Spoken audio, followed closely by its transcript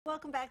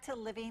Welcome back to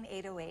Living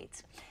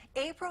 808.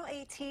 April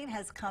 18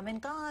 has come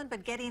and gone,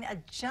 but getting a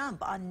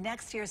jump on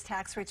next year's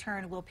tax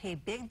return will pay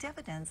big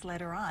dividends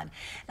later on.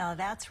 Now,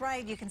 that's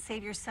right. You can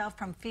save yourself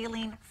from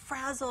feeling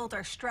frazzled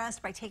or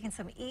stressed by taking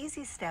some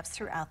easy steps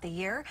throughout the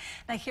year.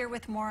 Now, here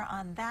with more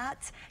on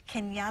that,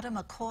 Kenyatta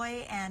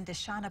McCoy and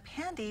Deshauna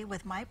Pandy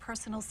with My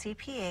Personal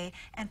CPA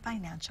and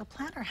Financial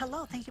Planner.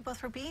 Hello. Thank you both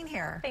for being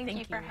here. Thank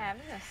you for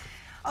having us.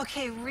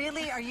 Okay,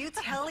 really, are you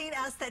telling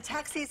us that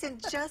tax season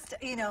just,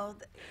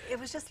 it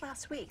was just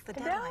last week, the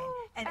deadline? No,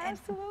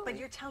 absolutely. But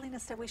you're telling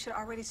us that we should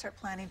already start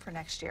planning for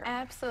next year.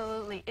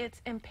 Absolutely.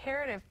 It's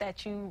imperative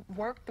that you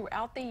work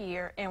throughout the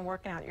year and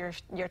work out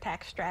your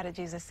tax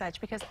strategies as such,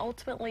 because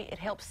ultimately it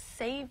helps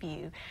save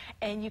you,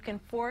 and you can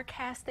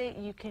forecast it.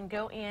 You can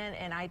go in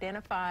and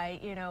identify,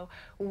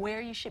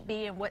 where you should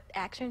be and what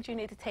actions you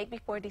need to take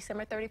before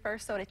December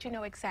 31st so that you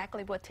know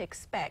exactly what to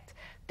expect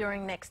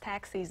during next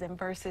tax season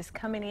versus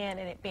coming in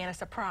and it being a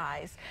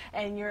surprise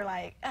and you're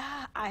like,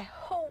 I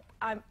hope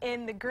I'm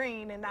in the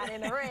green and not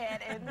in the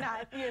red and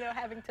not,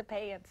 having to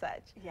pay and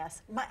such.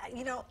 Yes.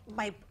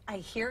 I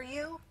hear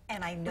you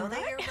and I know that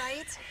you're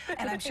right,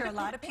 and I'm sure a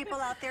lot of people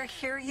out there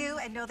hear you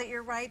and know that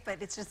you're right, but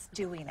it's just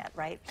doing it,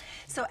 right?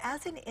 So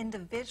as an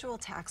individual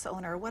tax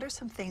owner, what are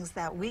some things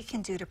that we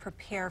can do to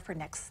prepare for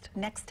next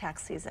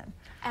tax season?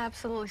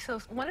 Absolutely. So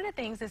one of the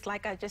things is,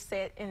 like I just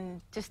said,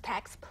 in just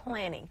tax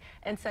planning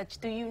and such.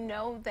 Do you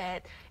know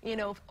that,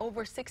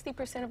 over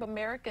 60% of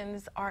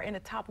Americans are in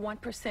the top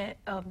 1%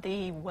 of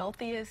the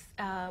wealthiest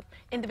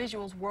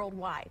individuals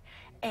worldwide?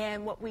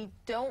 And what we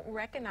don't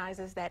recognize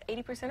is that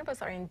 80% of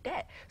us are in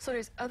debt. So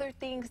there's other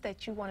things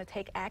that you want to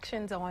take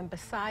actions on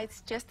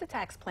besides just the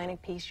tax planning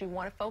piece. You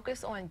want to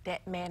focus on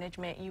debt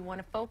management. You want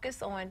to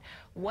focus on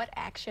what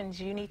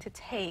actions you need to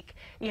take,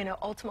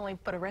 ultimately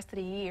for the rest of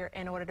the year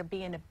in order to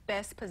be in the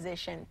best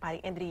position by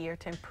the end of the year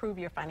to improve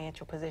your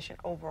financial position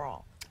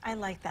overall. I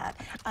like that.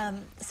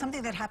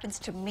 Something that happens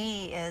to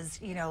me is,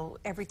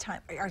 every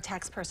time our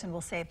tax person will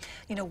say,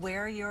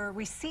 where are your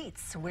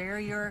receipts? Where are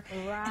your...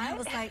 Right. And I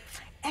was like,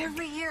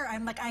 every year,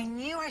 I'm like, I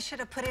knew I should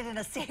have put it in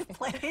a safe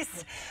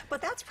place.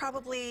 But that's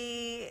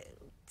probably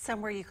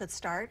somewhere you could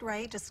start,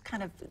 right? Just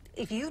kind of,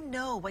 if you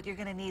know what you're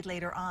going to need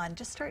later on,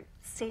 just start,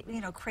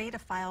 create a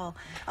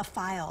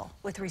file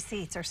with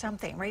receipts or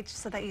something, right?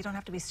 So that you don't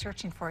have to be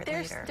searching for it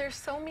later. There's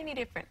so many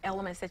different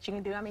elements that you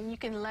can do. I mean, you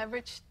can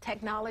leverage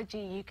technology.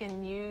 You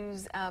can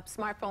use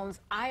smartphones.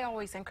 I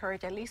always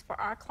encourage, at least for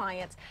our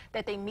clients,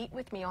 that they meet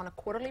with me on a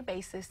quarterly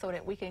basis so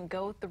that we can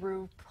go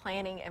through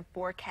planning and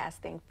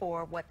forecasting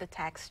for what the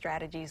tax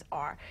strategies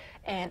are.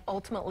 And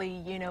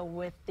ultimately,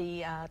 with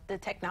the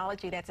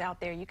technology that's out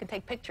there, you can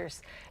take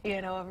pictures,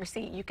 of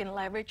receipt. You can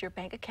leverage your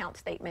bank account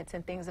statements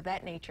and things of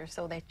that nature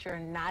so that you're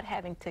not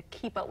having to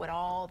keep up with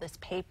all this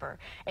paper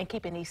and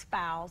keeping these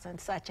files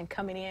and such and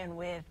coming in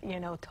with,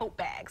 tote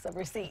bags of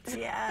receipts.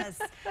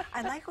 Yes.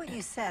 I like what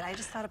you said. I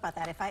just thought about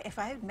that. If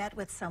I met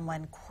with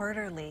someone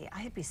quarterly,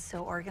 I'd be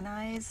so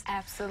organized.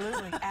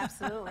 Absolutely.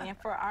 Absolutely. And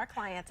for our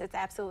clients, it's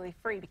absolutely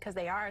free because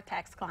they are our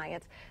tax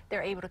clients.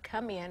 They're able to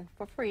come in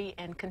for free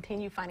and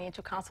continue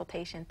financial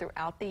consultation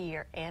throughout the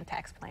year and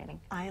tax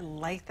planning. I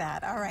like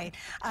that. All right.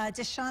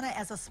 Deshauna,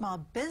 as a small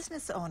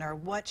business owner,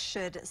 what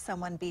should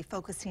someone be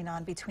focusing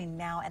on between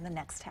now and the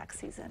next tax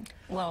season?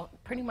 Well,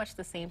 pretty much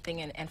the same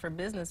thing. And for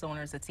business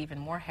owners, it's even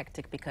more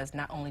hectic because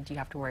not only do you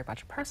have to worry about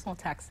your personal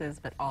taxes,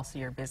 but also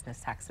your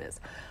business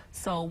taxes.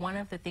 So one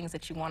of the things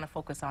that you want to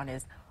focus on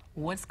is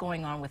what's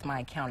going on with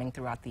my accounting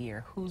throughout the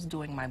year? Who's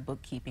doing my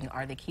bookkeeping?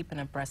 Are they keeping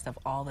abreast of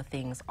all the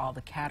things, all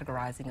the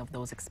categorizing of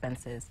those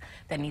expenses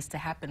that needs to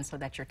happen so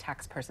that your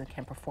tax person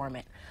can perform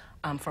it?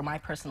 For My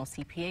Personal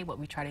CPA, what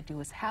we try to do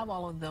is have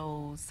all of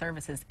those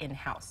services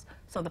in-house.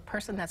 So the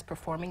person that's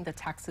performing the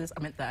taxes,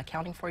 the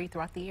accounting for you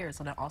throughout the year is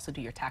going to also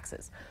do your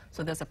taxes.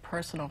 So there's a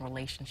personal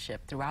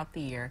relationship throughout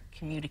the year,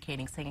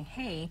 communicating, saying,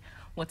 hey,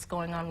 what's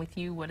going on with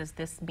you? What does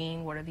this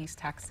mean? What are these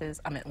taxes?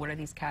 What are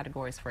these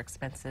categories for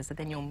expenses? And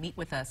then you'll meet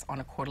with us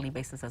on a quarterly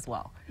basis as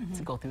well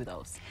to go through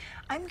those.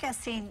 I'm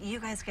guessing you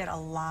guys get a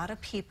lot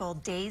of people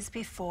days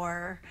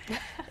before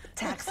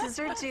taxes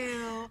are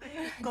due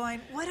going,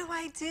 what do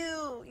I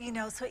do?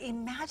 So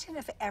imagine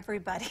if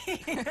everybody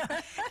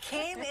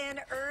came in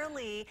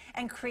early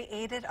and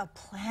created a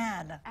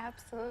plan.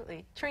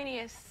 Absolutely.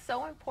 Trini, it's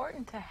so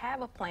important to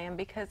have a plan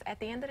because at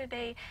the end of the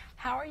day,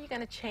 how are you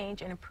going to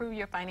change and improve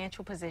your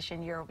financial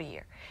position year over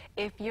year?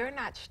 If you're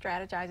not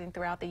strategizing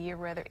throughout the year,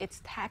 whether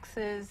it's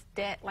taxes,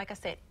 debt, like I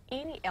said,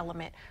 any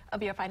element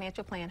of your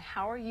financial plan,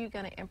 how are you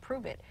going to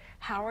improve it?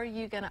 How are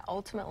you going to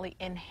ultimately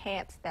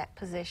enhance that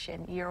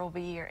position year over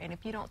year? And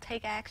if you don't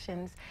take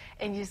actions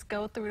and just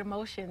go through the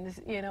motions,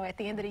 at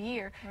the end of the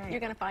year, you're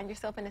going to find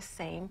yourself in the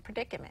same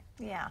predicament.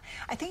 Yeah.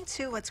 I think,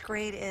 too, what's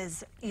great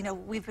is,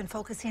 we've been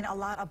focusing a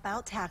lot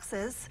about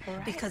taxes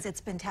because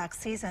it's been tax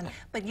season,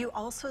 but you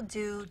also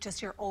do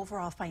just your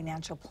overall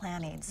financial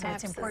planning. So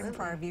it's important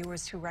for our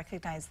viewers to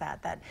recognize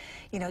that,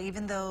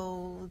 even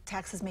though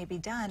taxes may be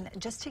done,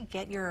 just to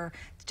get your order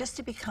just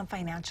to become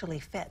financially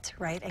fit,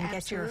 right? And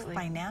get your Absolutely.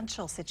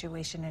 financial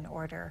situation in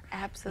order.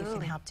 Absolutely. You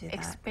can help do that.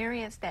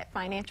 Experience that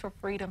financial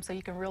freedom so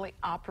you can really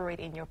operate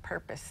in your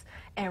purpose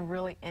and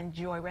really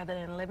enjoy. Rather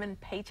than living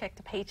paycheck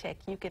to paycheck,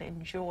 you can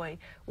enjoy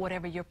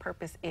whatever your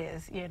purpose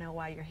is, you know,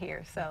 while you're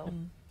here. So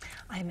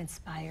I'm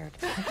inspired.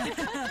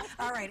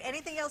 All right.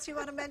 Anything else you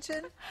want to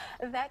mention?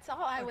 that's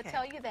all. I would Okay.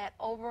 tell you that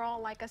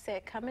overall, like I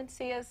said, come and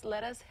see us.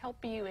 Let us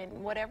help you in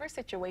whatever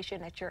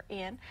situation that you're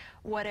in.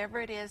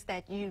 Whatever it is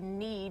that you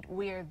need,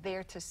 we are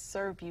there to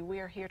serve you. We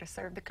are here to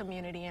serve the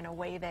community in a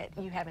way that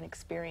you haven't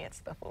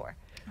experienced before.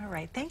 All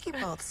right. Thank you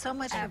both so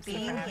much for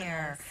being Absolutely.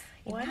 here.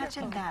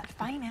 Imagine Wonderful. that,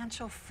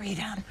 financial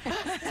freedom.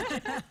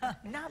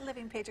 Not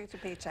living paycheck to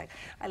paycheck.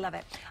 I love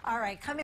it. All right. Come